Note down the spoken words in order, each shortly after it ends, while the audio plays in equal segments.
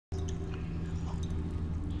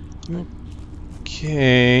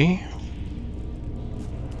Okay.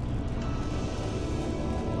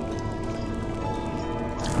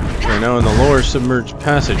 We're now in the lower submerged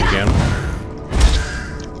passage again.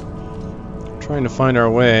 Trying to find our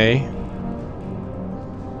way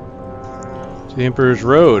to the Emperor's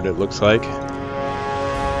Road, it looks like.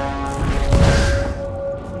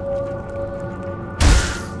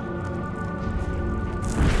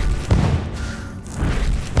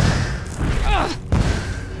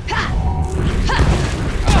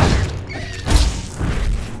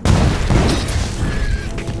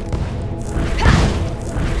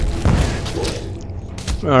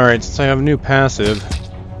 Alright, since I have a new passive,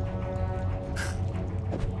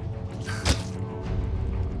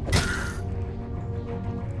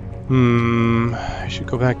 I should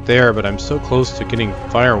go back there, but I'm so close to getting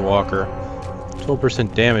Firewalker.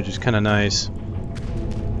 12% damage is kind of nice.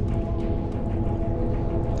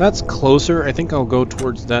 That's closer. I think I'll go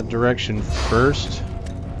towards that direction first.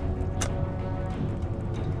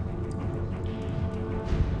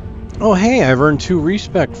 Oh hey, I've earned 2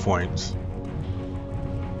 Respec points.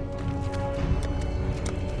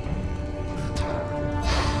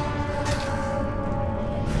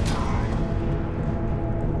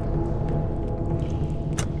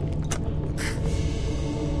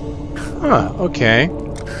 Huh, okay.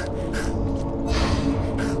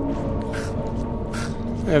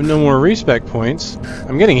 I have no more Respec points.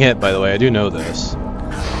 I'm getting hit, by the way, I do know this.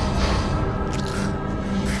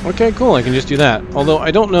 Okay, cool, I can just do that. Although,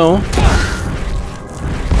 I don't know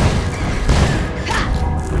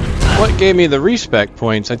what gave me the Respec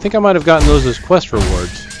points. I think I might have gotten those as quest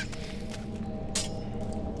rewards.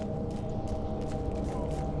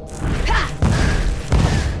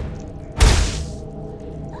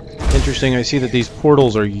 Interesting, I see that these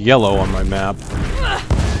portals are yellow on my map.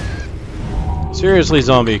 Seriously,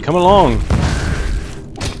 zombie, come along!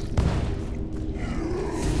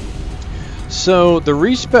 So, the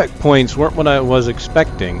Respec points weren't what I was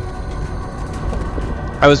expecting.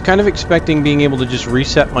 I was kind of expecting being able to just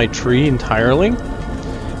reset my tree entirely.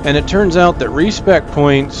 And it turns out that Respec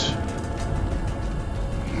points...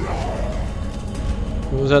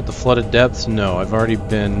 Was that the Flooded Depths? No, I've already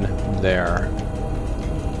been there.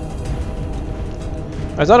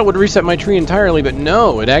 I thought it would reset my tree entirely, but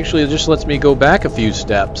no, it actually just lets me go back a few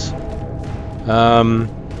steps.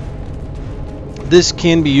 This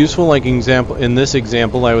can be useful, like in this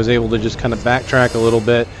example, I was able to just kind of backtrack a little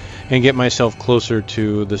bit and get myself closer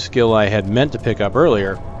to the skill I had meant to pick up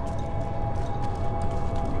earlier.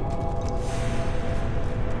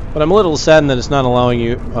 But I'm a little saddened that it's not allowing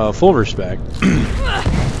you full Respec.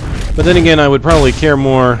 But then again, I would probably care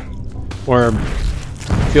more, or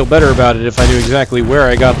feel better about it if I knew exactly where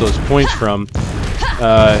I got those points from.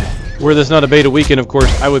 Were this not a beta weekend, of course,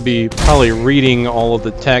 I would be probably reading all of the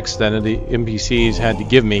text that the NPCs had to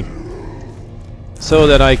give me so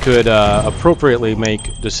that I could appropriately make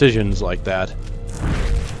decisions like that.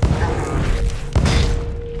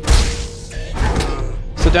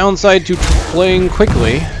 It's the downside to playing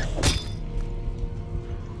quickly.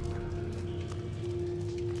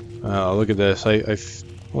 Oh, look at this. I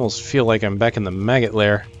almost feel like I'm back in the maggot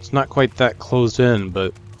lair. It's not quite that closed in,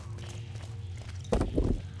 but...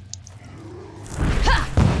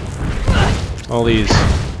 all these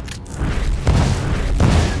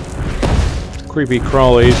creepy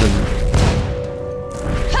crawlies and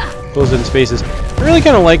closed-in spaces. I really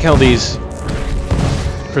kind of like how these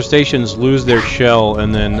crustaceans lose their shell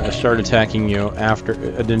and then start attacking you after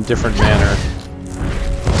in a different manner.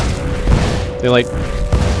 They like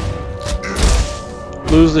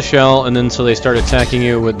lose the shell and then so they start attacking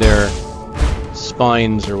you with their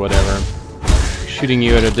spines or whatever, shooting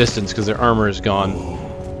you at a distance because their armor is gone.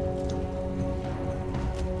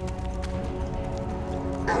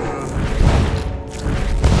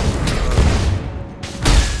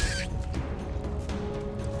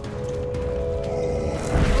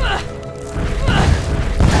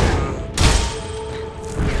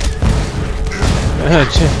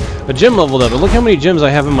 A gym leveled up. Look how many gyms I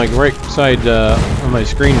have in my right side on my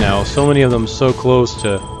screen now. So many of them so close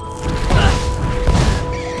to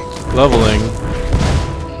leveling.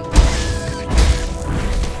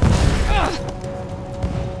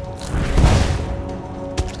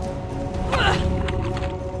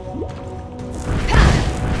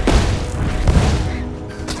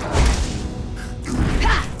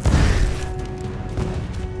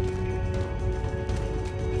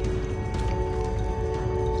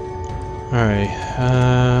 Alright,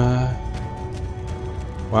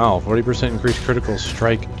 wow, 40% increased critical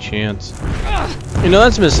strike chance. You know,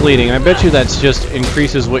 that's misleading. I bet you that's just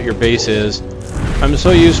increases what your base is. I'm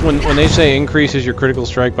so used when they say increases your critical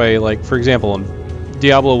strike by, like, for example,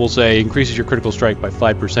 Diablo will say increases your critical strike by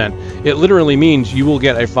 5%. It literally means you will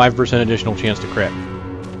get a 5% additional chance to crit.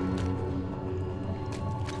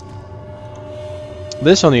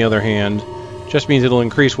 This, on the other hand, just means it'll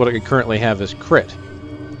increase what it currently have as crit.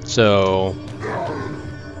 So,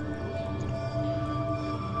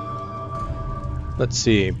 let's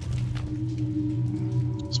see.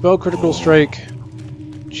 Spell critical strike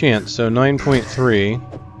chance, so 9.3.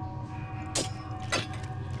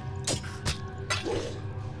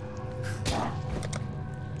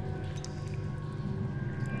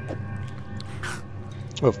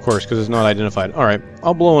 Of course, because it's not identified. Alright,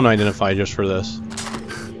 I'll blow an identify just for this.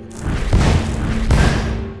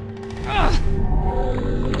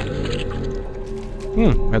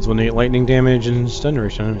 That's 1-8 lightning damage and stun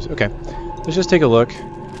duration. Okay, let's just take a look.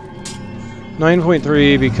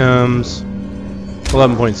 9.3 becomes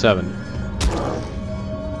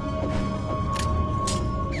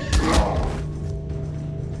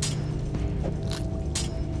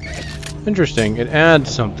 11.7. Interesting, it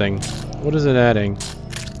adds something. What is it adding?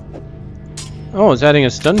 Oh, it's adding a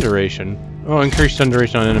stun duration. Oh, increased stun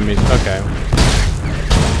duration on enemies. Okay.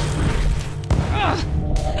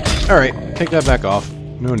 Alright, take that back off.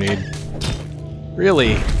 No need.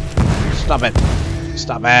 Really? Stop it.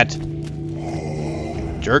 Stop it.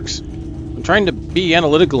 Jerks. I'm trying to be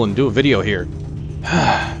analytical and do a video here.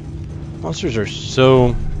 Monsters are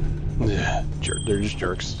so... they're just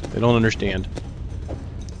jerks. They don't understand.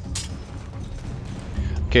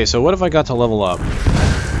 Okay, so what if I got to level up?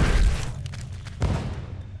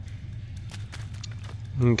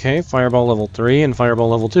 Okay, Fireball level 3 and Fireball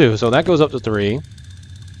level 2. So that goes up to 3.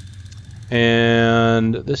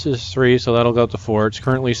 And this is 3, so that'll go up to 4. It's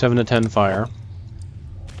currently 7 to 10 fire.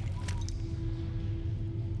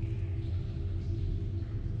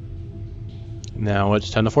 Now it's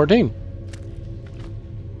 10 to 14.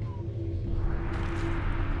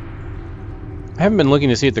 I haven't been looking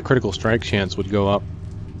to see if the critical strike chance would go up.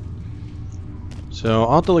 So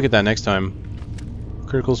I'll have to look at that next time.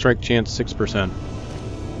 Critical strike chance 6%.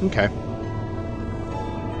 Okay.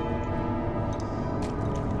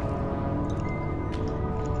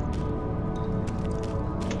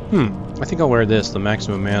 I think I'll wear this, the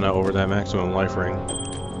maximum mana over that maximum life ring.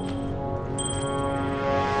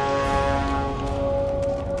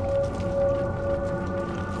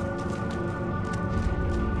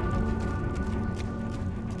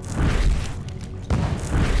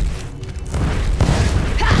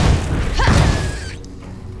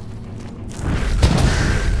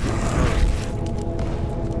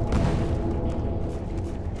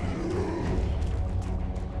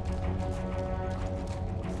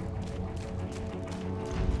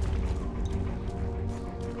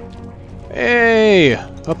 Hey!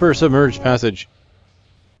 Upper submerged passage.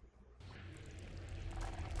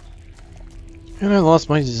 And I lost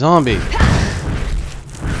my zombie.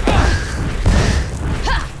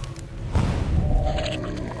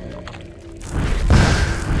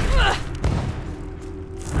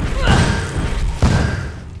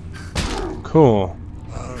 Cool.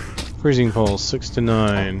 Freezing pulse 6 to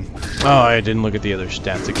 9. Oh, I didn't look at the other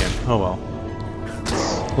stats again. Oh well.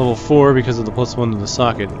 Level 4 because of the +1 to the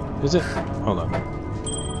socket. Is it? Hold on.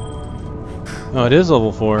 Oh, it is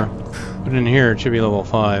level 4. But in here, it should be level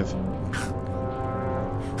 5.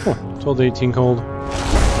 Oh, 12 to 18 cold.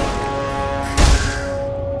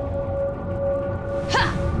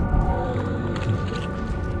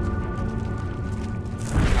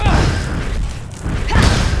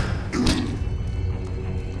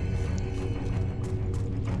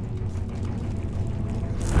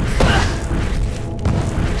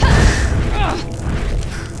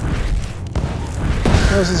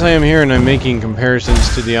 Well, since I am here and I'm making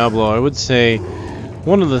comparisons to Diablo, I would say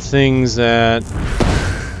one of the things that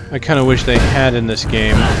I kind of wish they had in this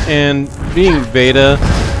game, and being beta,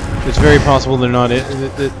 it's very possible they're not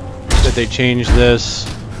that they changed this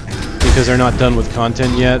because they're not done with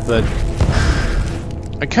content yet, but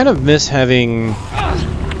I kind of miss having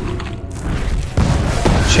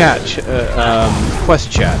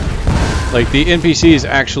quest chat, like the NPCs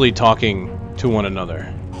actually talking to one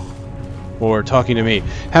another. Or talking to me,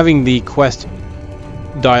 having the quest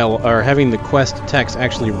having the quest text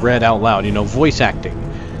actually read out loud, you know, voice acting,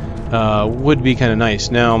 would be kind of nice.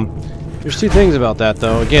 Now, there's two things about that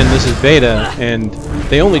though. Again, this is beta, and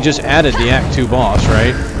they only just added the Act 2 boss,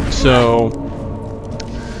 right? So,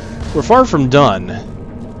 we're far from done.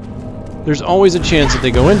 There's always a chance that they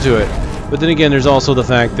go into it, but then again, there's also the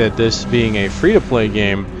fact that this being a free-to-play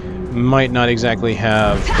game might not exactly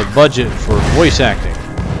have the budget for voice acting.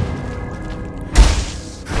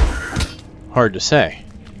 hard to say.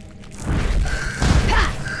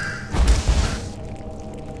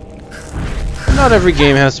 Not every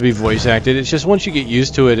game has to be voice acted. It's just once you get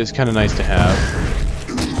used to it, it's kind of nice to have.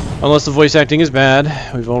 Unless the voice acting is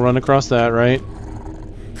bad. We've all run across that, right?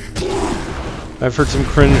 I've heard some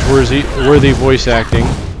cringe-worthy voice acting.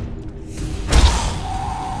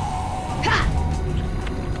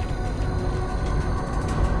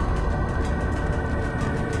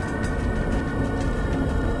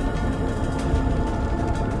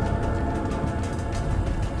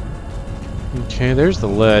 Okay, there's the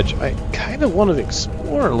ledge. I kind of want to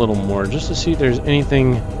explore a little more just to see if there's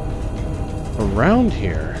anything around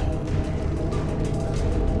here.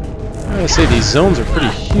 I gotta say, these zones are pretty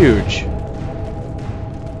huge.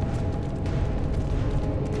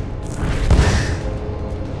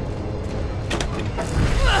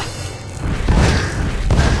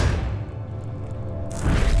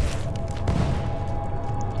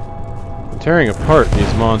 I'm tearing apart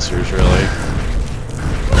these monsters, really.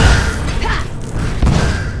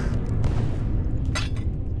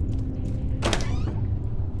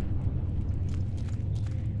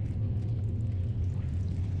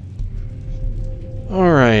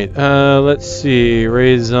 Alright, let's see.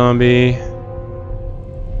 Raise zombie.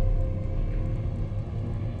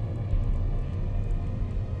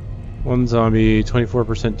 One zombie,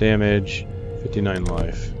 24% damage, 59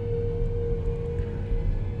 life.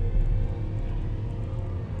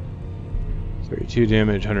 Two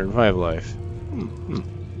damage, 105 life.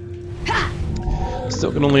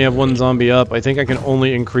 Still can only have one zombie up. I think I can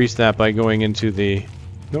only increase that by going into the...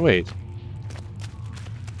 No, wait.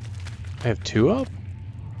 I have two up?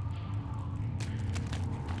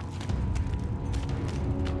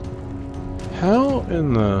 How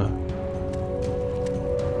in the...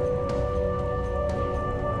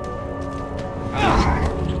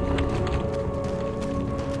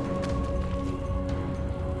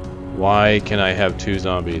 Why can I have two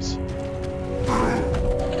zombies?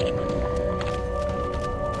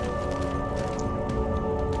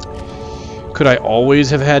 Could I always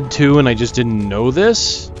have had two and I just didn't know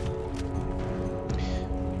this?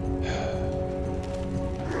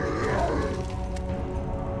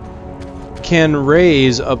 Can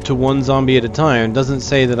raise up to one zombie at a time. It doesn't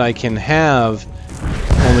say that I can have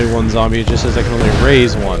only one zombie, it just says I can only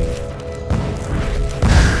raise one.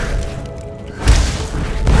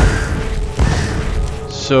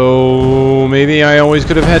 So maybe I always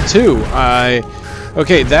could have had two.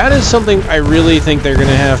 Okay, that is something I really think they're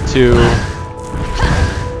gonna have to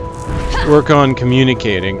work on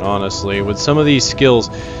communicating, honestly, with some of these skills.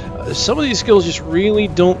 Some of these skills just really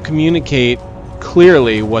don't communicate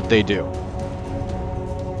clearly what they do.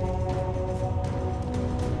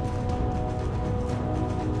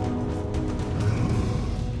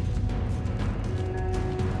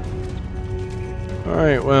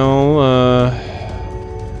 Alright, well,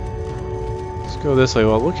 let's go this way.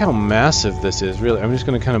 Well, look how massive this is, really. I'm just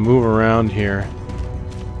going to kind of move around here.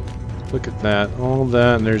 Look at that, all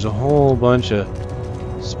that, and there's a whole bunch of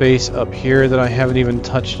space up here that I haven't even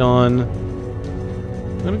touched on.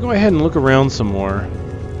 I'm going to go ahead and look around some more.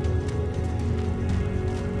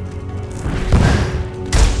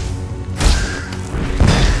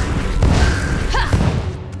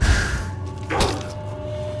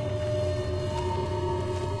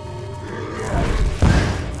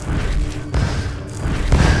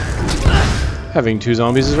 Having two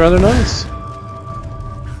zombies is rather nice.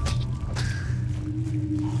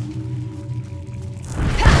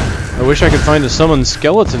 I wish I could find a summon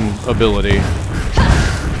skeleton ability.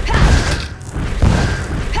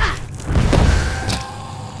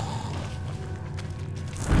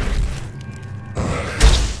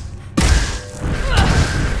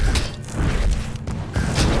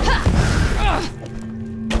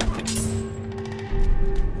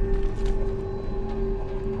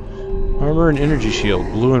 Armor and energy shield,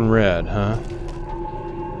 blue and red, huh?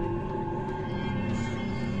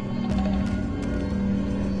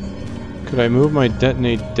 Could I move my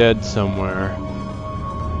detonate dead somewhere?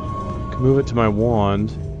 Could move it to my wand.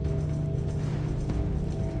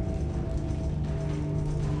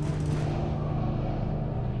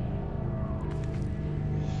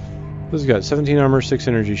 This has got 17 armor, 6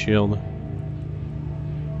 energy shield.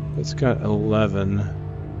 It's got 11.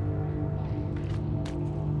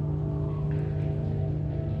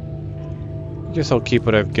 I guess I'll keep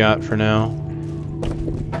what I've got for now.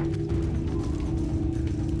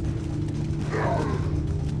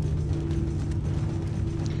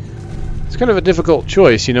 It's kind of a difficult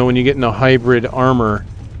choice, you know, when you get into hybrid armor.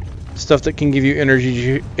 Stuff that can give you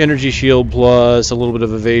energy shield plus a little bit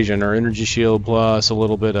of evasion, or energy shield plus a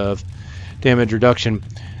little bit of damage reduction.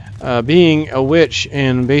 Being a witch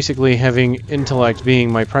and basically having intellect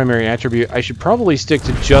being my primary attribute, I should probably stick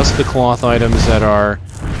to just the cloth items that are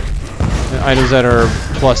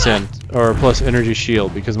plus plus energy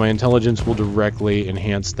shield, because my intelligence will directly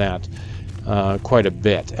enhance that quite a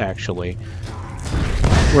bit, actually.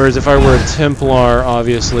 Whereas if I were a Templar,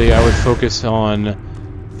 obviously I would focus on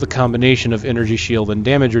the combination of energy shield and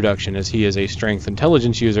damage reduction. As he is a strength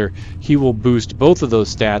intelligence user, he will boost both of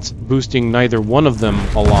those stats, boosting neither one of them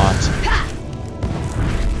a lot.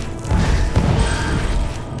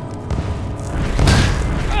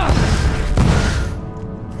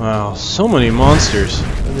 Wow, so many monsters.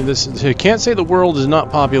 I mean, I can't say the world is not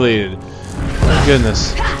populated. My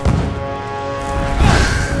goodness.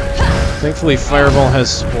 Thankfully, Fireball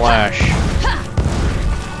has Splash.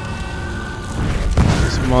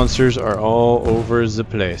 These monsters are all over the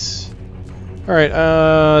place. Alright,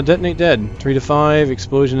 Detonate Dead. 3 to 5.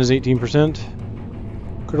 Explosion is 18%.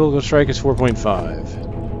 Critical Strike is 4.5.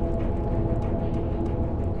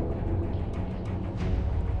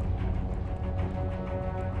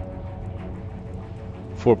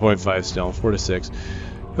 .5 still. 4 to 6.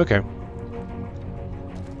 Okay.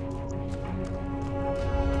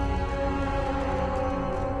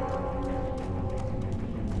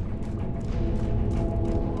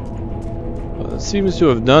 Seems to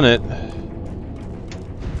have done it.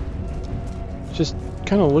 Just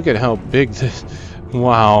kind of look at how big this...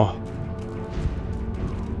 Wow.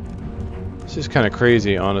 It's just kind of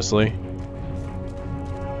crazy, honestly.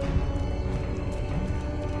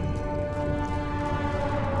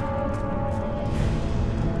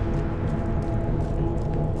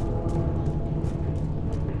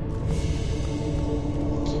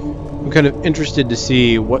 I'm kind of interested to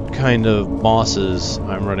see what kind of bosses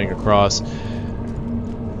I'm running across.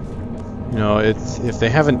 You know, if they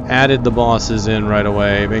haven't added the bosses in right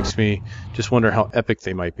away, it makes me just wonder how epic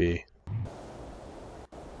they might be.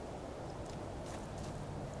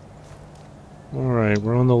 Alright,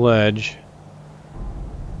 we're on the ledge.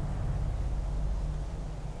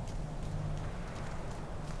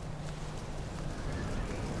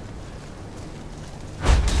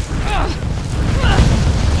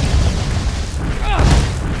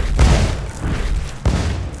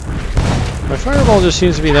 My fireball just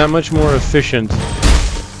seems to be that much more efficient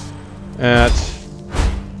at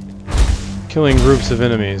killing groups of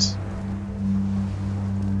enemies.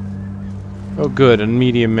 Oh good, a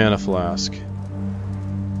medium mana flask.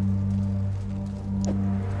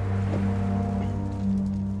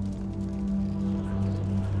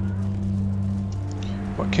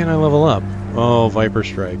 What can I level up? Oh, Viper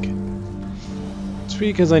Strike. It's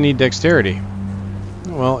because I need dexterity.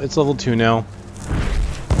 Well, it's level 2 now.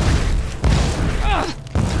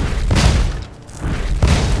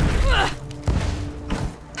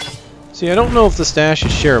 See, I don't know if the stash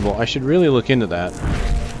is shareable. I should really look into that.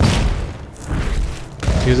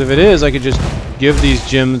 Because if it is, I could just give these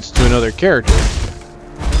gems to another character.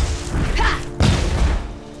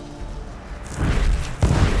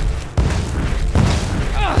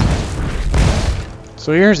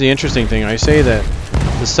 So here's the interesting thing. I say that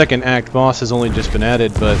the second act boss has only just been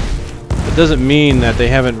added, but it doesn't mean that they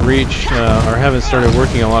haven't reached or haven't started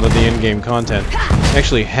working a lot of the in-game content. They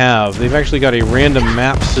actually have. They've actually got a random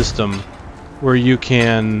map system where you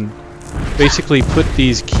can basically put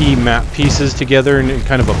these key map pieces together in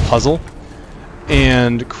kind of a puzzle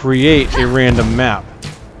and create a random map.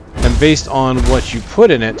 And based on what you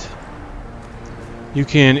put in it, you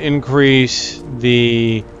can increase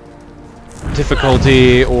the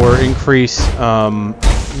difficulty or increase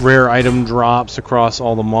rare item drops across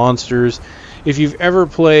all the monsters. If you've ever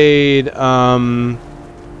played, God,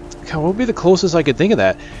 what would be the closest I could think of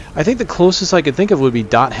that? I think the closest I could think of would be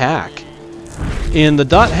Dot Hack. In the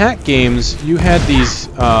Dot Hack games, you had these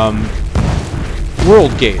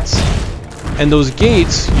world gates, and those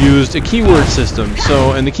gates used a keyword system.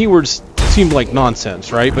 So, and the keywords seemed like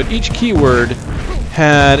nonsense, right? But each keyword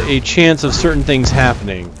had a chance of certain things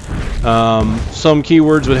happening. Some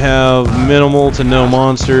keywords would have minimal to no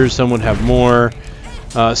monsters, some would have more,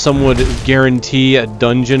 some would guarantee a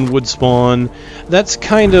dungeon would spawn. That's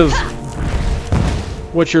kind of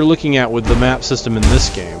what you're looking at with the map system in this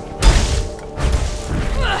game.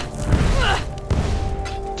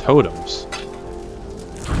 Totems.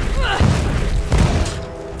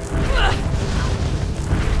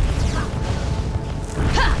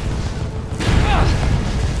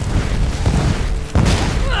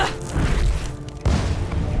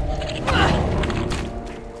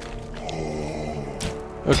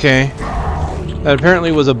 Okay. That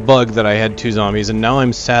apparently was a bug that I had 2 zombies, and now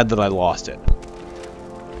I'm sad that I lost it.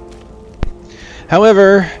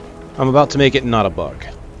 However, I'm about to make it not a bug.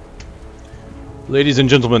 Ladies and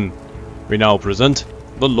gentlemen, we now present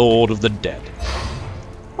the Lord of the Dead.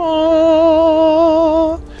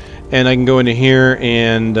 Aww. And I can go into here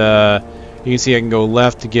and you can see I can go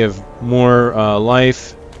left to give more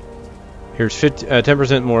life. Here's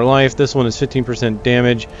 10% more life. This one is 15%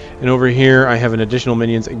 damage. And over here I have an additional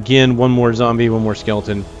minions. Again, one more zombie, one more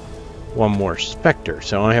skeleton, one more specter.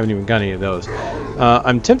 So I haven't even got any of those.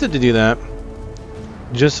 I'm tempted to do that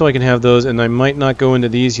just so I can have those, and I might not go into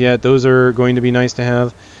these yet. Those are going to be nice to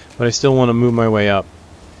have, but I still want to move my way up.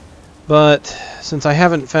 But since I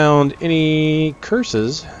haven't found any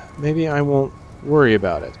curses, maybe I won't worry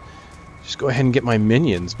about it. Just go ahead and get my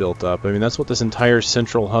minions built up. I mean, that's what this entire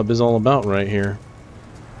central hub is all about right here.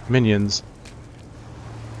 Minions.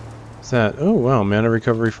 What's that? Oh wow, mana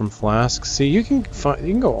recovery from flasks. See, you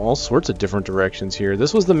can go all sorts of different directions here.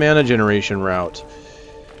 This was the mana generation route.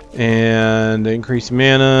 And increased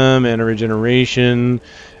mana regeneration,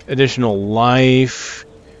 additional life,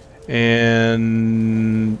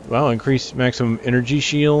 and wow, increased maximum energy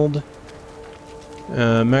shield.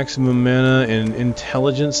 Maximum mana and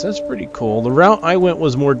intelligence. That's pretty cool. The route I went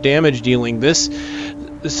was more damage dealing.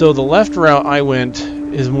 So the left route I went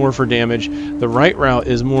is more for damage. The right route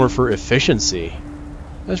is more for efficiency.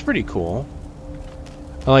 That's pretty cool.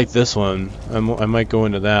 I like this one. I might go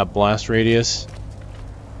into that. Blast radius.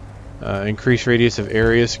 Increased radius of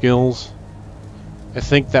area skills. I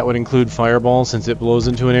think that would include fireball since it blows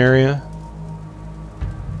into an area.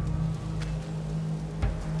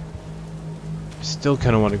 Still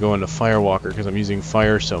kind of want to go into Firewalker because I'm using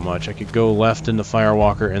fire so much. I could go left into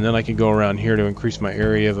Firewalker and then I could go around here to increase my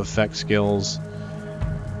area of effect skills.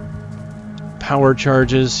 Power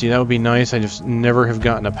charges, see that would be nice. I just never have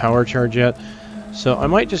gotten a power charge yet. So I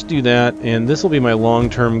might just do that, and this will be my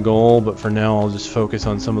long-term goal, but for now I'll just focus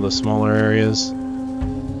on some of the smaller areas.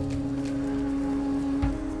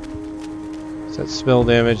 So that's spell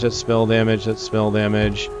damage, that's spell damage, that's spell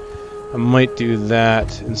damage. I might do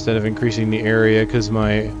that instead of increasing the area because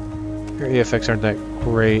my area effects aren't that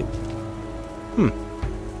great.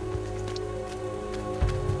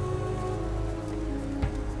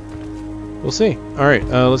 We'll see. Alright,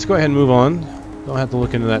 let's go ahead and move on. Don't have to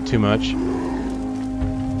look into that too much.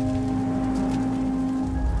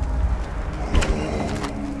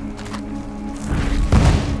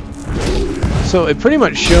 So it pretty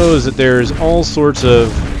much shows that there's all sorts of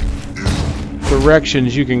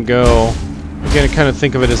directions you can go. Again, I kind of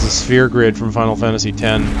think of it as the sphere grid from Final Fantasy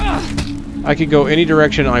X. I could go any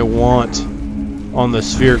direction I want on the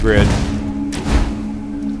sphere grid.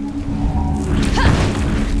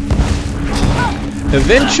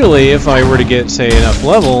 Eventually, if I were to get, say, enough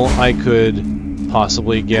level, I could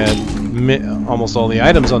possibly get almost all the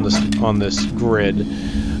items on this grid.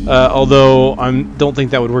 Although I don't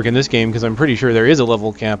think that would work in this game because I'm pretty sure there is a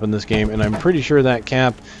level cap in this game, and I'm pretty sure that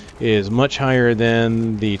cap is much higher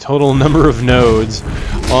than the total number of nodes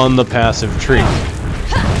on the passive tree.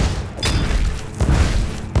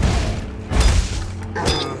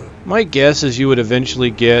 My guess is you would eventually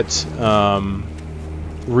get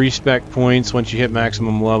respec points once you hit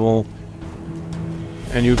maximum level,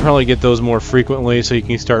 and you would probably get those more frequently so you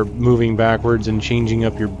can start moving backwards and changing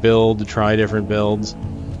up your build to try different builds.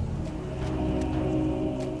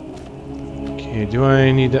 Okay, do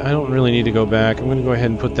I need to... I don't really need to go back. I'm going to go ahead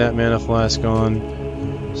and put that mana flask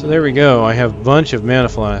on. So there we go. I have a bunch of mana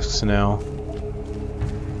flasks now.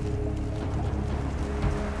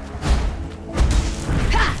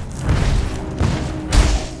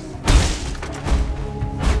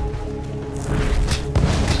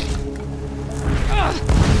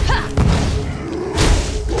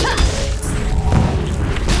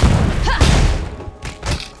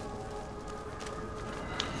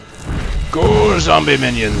 Go, zombie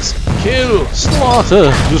minions! Kill,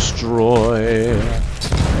 slaughter, destroy!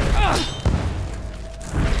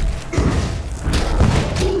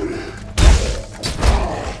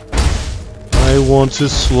 I want to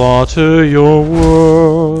slaughter your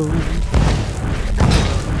world.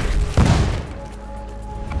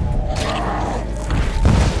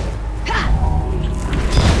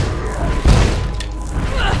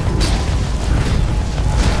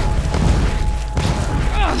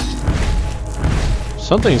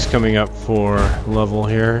 Something's coming up for level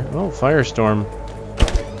here. Oh, Firestorm.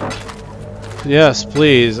 Yes,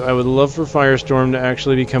 please. I would love for Firestorm to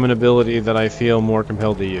actually become an ability that I feel more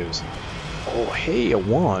compelled to use. Oh, hey, a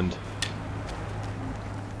wand.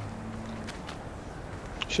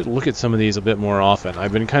 Should look at some of these a bit more often.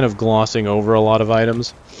 I've been kind of glossing over a lot of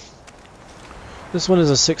items. This one is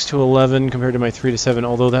a 6 to 11 compared to my 3 to 7,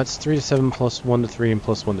 although that's 3 to 7 plus 1 to 3 and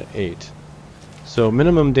plus 1 to 8. So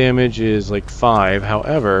minimum damage is like 5,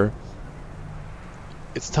 however,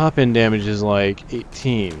 its top end damage is like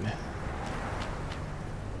 18.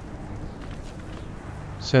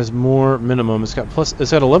 This has more minimum. It's got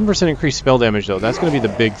 11% increased spell damage though. That's going to be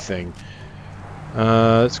the big thing.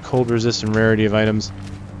 It's cold resistant rarity of items.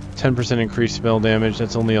 10% increased spell damage.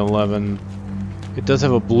 That's only 11. It does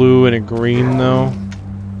have a blue and a green though.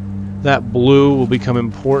 That blue will become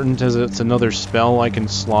important as it's another spell I can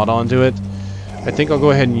slot onto it. I think I'll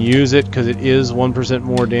go ahead and use it because it is 1%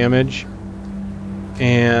 more damage.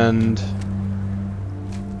 And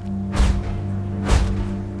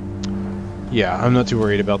yeah, I'm not too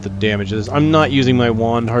worried about the damages. I'm not using my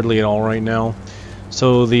wand hardly at all right now,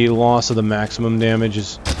 so the loss of the maximum damage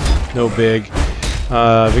is no big.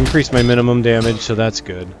 I've increased my minimum damage, so that's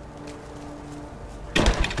good.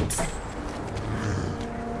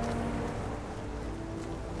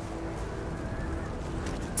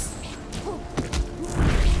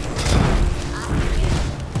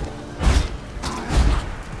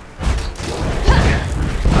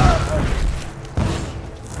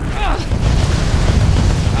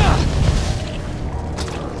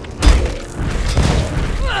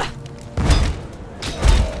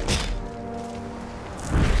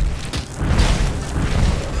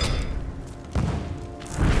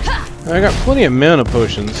 I got plenty of mana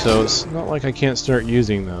potions, so it's not like I can't start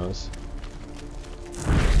using those.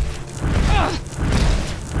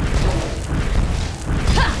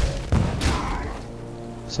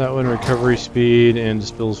 So that one, recovery speed and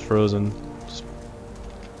dispels frozen.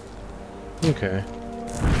 Okay.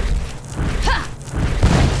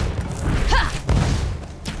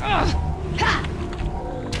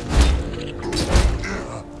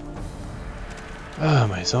 Ah,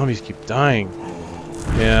 my zombies keep dying.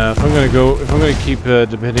 Yeah, if I'm gonna keep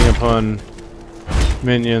depending upon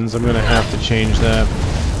minions, I'm gonna have to change that.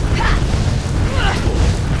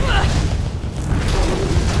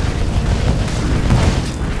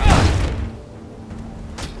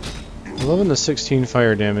 11 to 16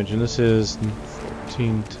 fire damage, and this is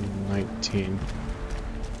 14 to 19.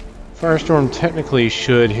 Firestorm technically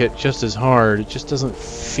should hit just as hard, it just doesn't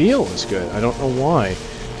feel as good. I don't know why.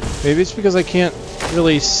 Maybe it's because I can't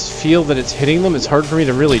really feel that it's hitting them. It's hard for me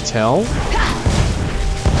to really tell.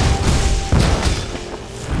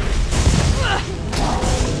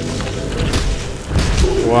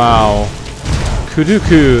 Wow.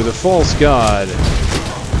 Kuduku, the false god.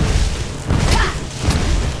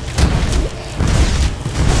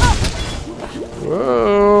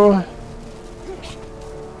 Whoa.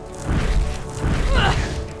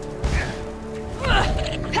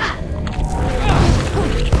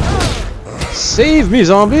 Save me,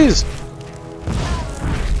 zombies!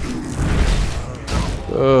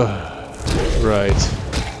 Right.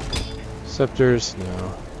 Scepters?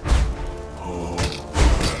 No.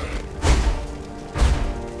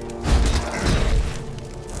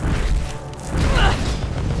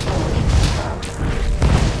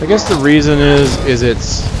 I guess the reason is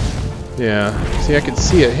it's... Yeah. See, I could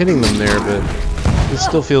see it hitting them there, but it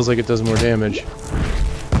still feels like it does more damage.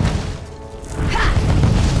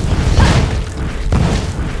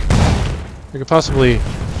 I could possibly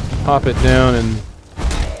pop it down and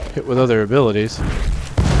hit with other abilities.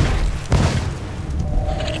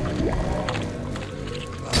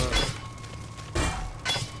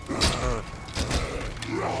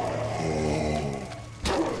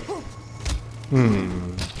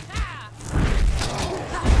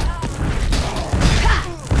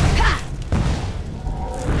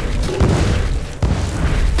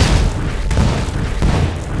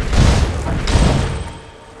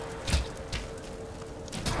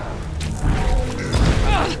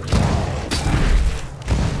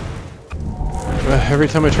 Every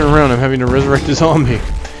time I turn around, I'm having to resurrect a zombie.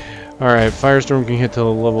 Alright, Firestorm can hit to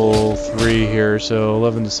level 3 here, so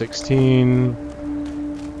 11 to 16.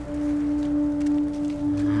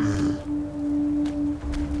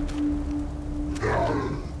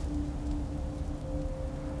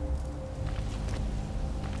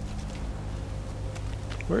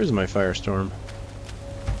 Where is my Firestorm?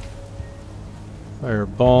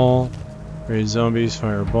 Fireball. Raise zombies,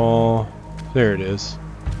 Fireball. There it is.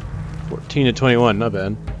 14 to 21, not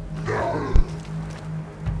bad.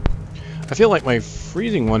 I feel like my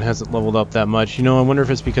freezing one hasn't leveled up that much. You know, I wonder if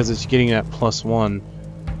it's because it's getting that +1.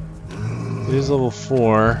 It is level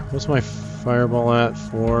 4. What's my fireball at?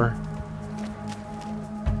 4.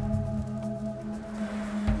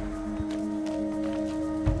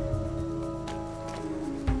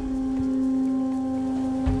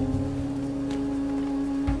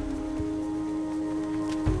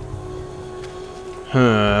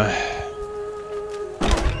 Huh.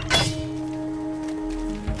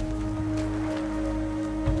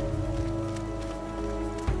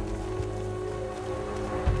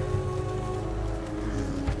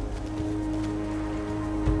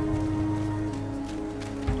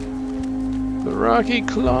 rocky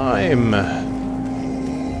climb.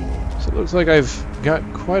 So it looks like I've got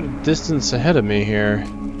quite a distance ahead of me here.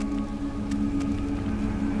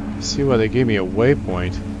 See why they gave me a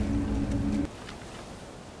waypoint.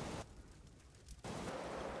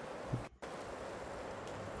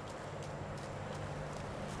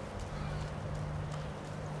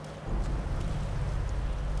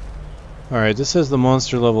 Alright, this says the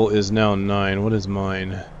monster level is now 9. What is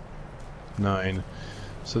mine? 9.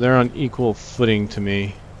 So they're on equal footing to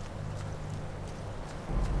me.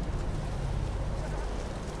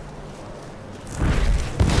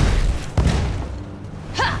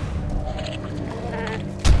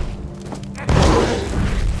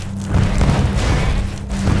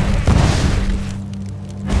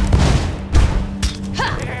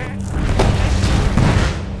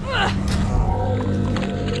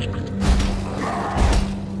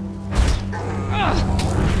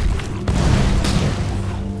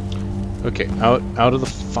 Okay, out of the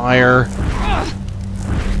fire.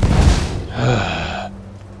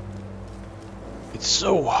 It's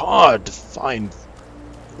so hard to find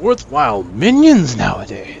worthwhile minions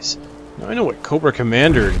nowadays. Now I know what Cobra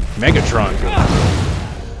Commander and Megatron go.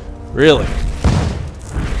 Really?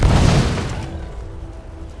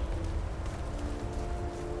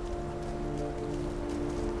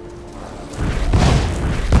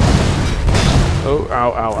 Oh,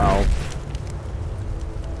 ow, ow, ow.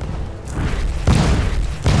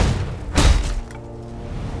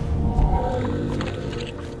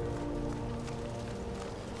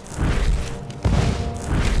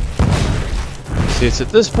 See, it's at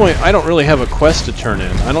this point I don't really have a quest to turn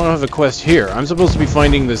in. I don't have a quest here. I'm supposed to be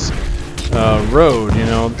finding this road, you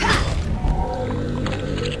know.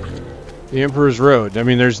 The Emperor's Road. I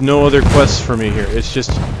mean, there's no other quests for me here. It's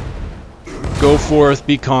just go forth,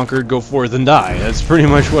 be conquered, go forth and die. That's pretty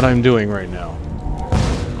much what I'm doing right now.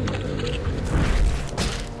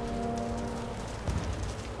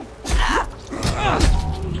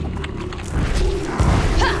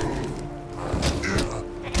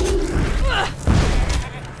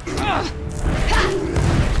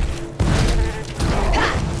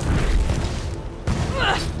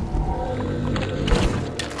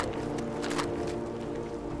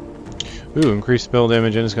 Ooh, increased spell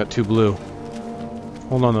damage and it's got 2 blue.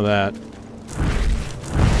 Hold on to that.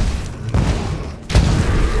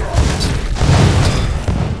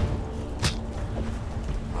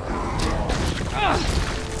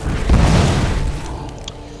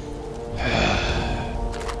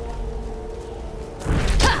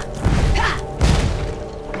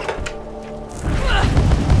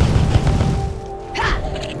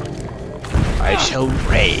 I shall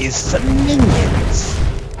raise some minions.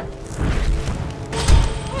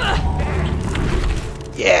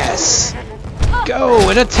 Yes! Go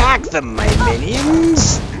and attack them, my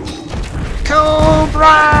minions!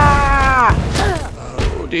 Cobra!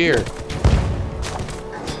 Oh dear.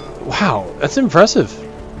 Wow, that's impressive.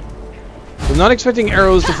 I'm not expecting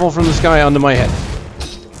arrows to fall from the sky onto my head.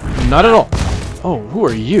 Not at all. Oh, who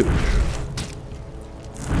are you?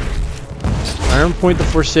 Iron Point the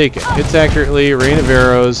Forsaken. Hits accurately, rain of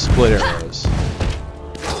arrows, split arrows.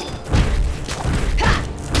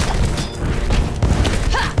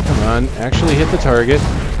 Actually hit the target.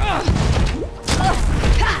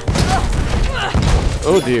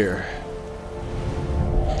 Oh dear.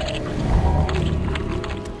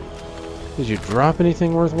 Did you drop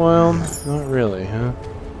anything worthwhile? Not really, huh?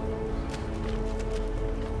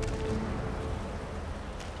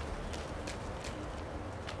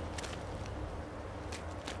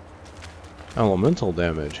 Elemental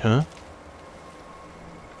damage, huh?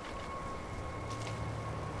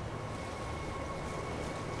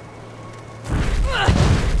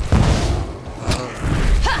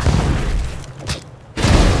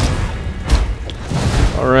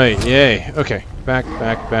 Alright, yay. Okay, back.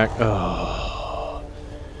 Oh.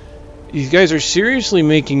 These guys are seriously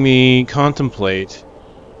making me contemplate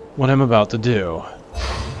what I'm about to do.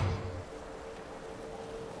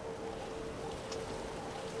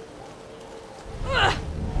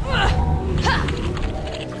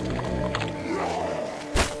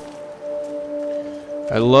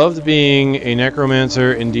 I loved being a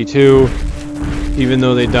necromancer in D2. Even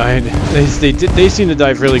though they died, they seem to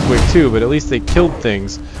die fairly quick too, but at least they killed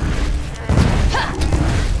things.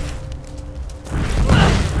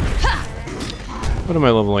 What am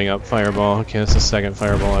I leveling up? Fireball. Okay, that's the second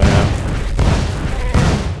fireball I have.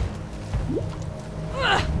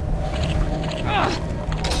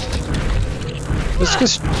 This could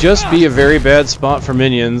just be a very bad spot for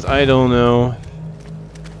minions. I don't know.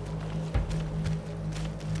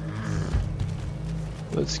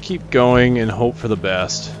 Let's keep going and hope for the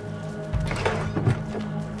best.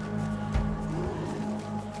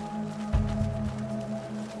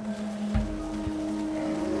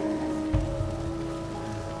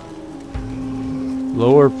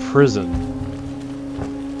 Lower prison.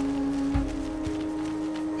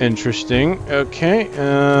 Interesting. Okay.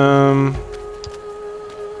 I'm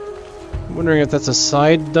wondering if that's a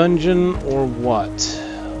side dungeon or what.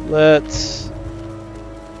 Let's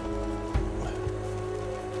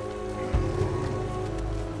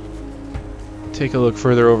take a look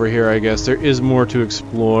further over here, I guess. There is more to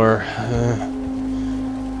explore.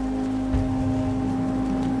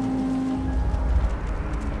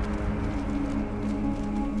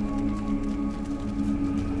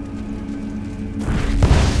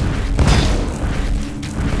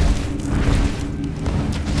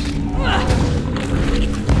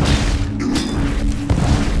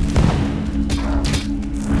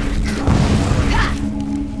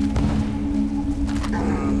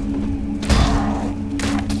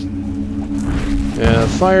 Yeah,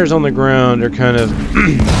 fires on the ground are kind of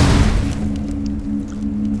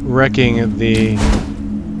wrecking the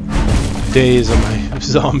days of my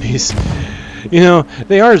zombies. You know,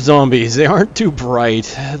 they are zombies. They aren't too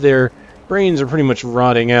bright. Their brains are pretty much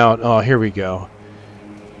rotting out. Oh, here we go.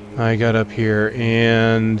 I got up here,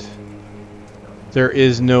 and there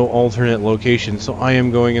is no alternate location, so I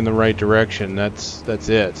am going in the right direction. That's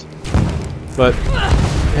it. But,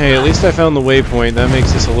 hey, at least I found the waypoint. That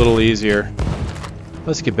makes this a little easier.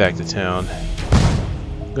 Let's get back to town.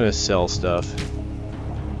 I'm gonna sell stuff.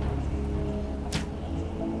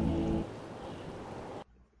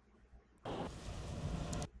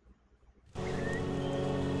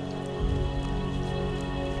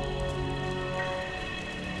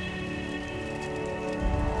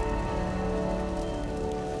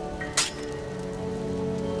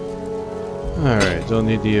 Alright, don't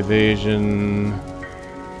need the evasion.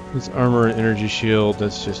 It's armor and energy shield,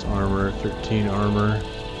 that's just armor, 13 armor.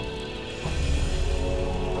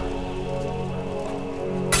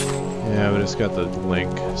 Yeah, but it's got the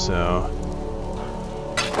link, so...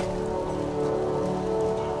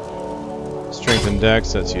 Strength and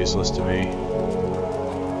dex, that's useless to me.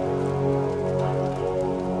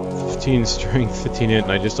 15 strength, 15 int,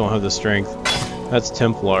 and I just don't have the strength. That's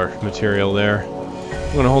Templar material there.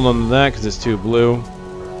 I'm gonna hold on to that because it's too blue.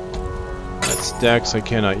 That's dex, I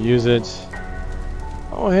cannot use it.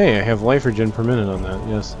 Oh hey, I have life regen per minute on that,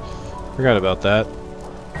 yes. Forgot about that.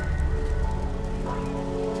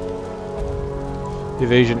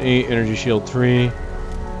 Evasion 8, energy shield 3.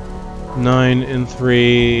 9 and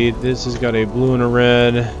 3. This has got a blue and a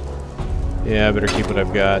red. Yeah, I better keep what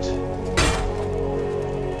I've got.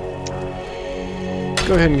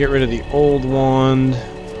 Go ahead and get rid of the old wand.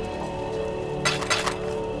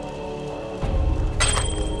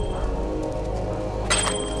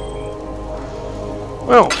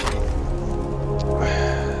 Well,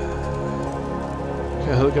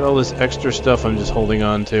 look at all this extra stuff I'm just holding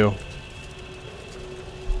on to.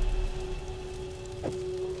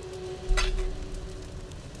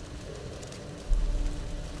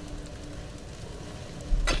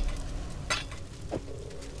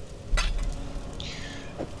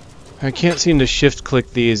 I can't seem to shift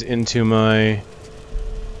click these into my...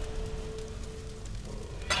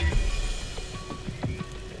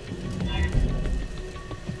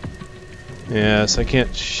 Yes, I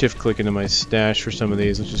can't shift click into my stash for some of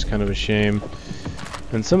these, which is kind of a shame.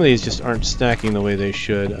 And some of these just aren't stacking the way they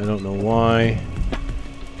should. I don't know why.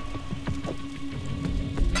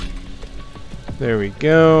 There we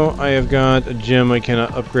go. I have got a gem I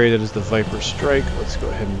cannot upgrade. That is the Viper Strike. Let's go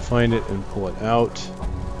ahead and find it and pull it out.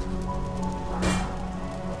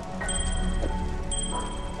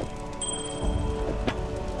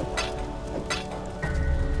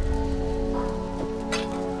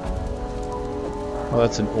 Oh,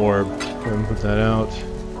 that's an orb. Go ahead and put that out.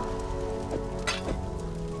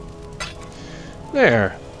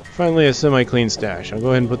 There! Finally a semi-clean stash. I'll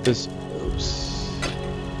go ahead and put this... Oops.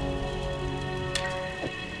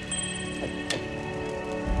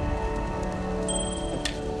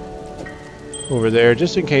 Over there,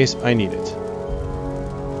 just in case I need it.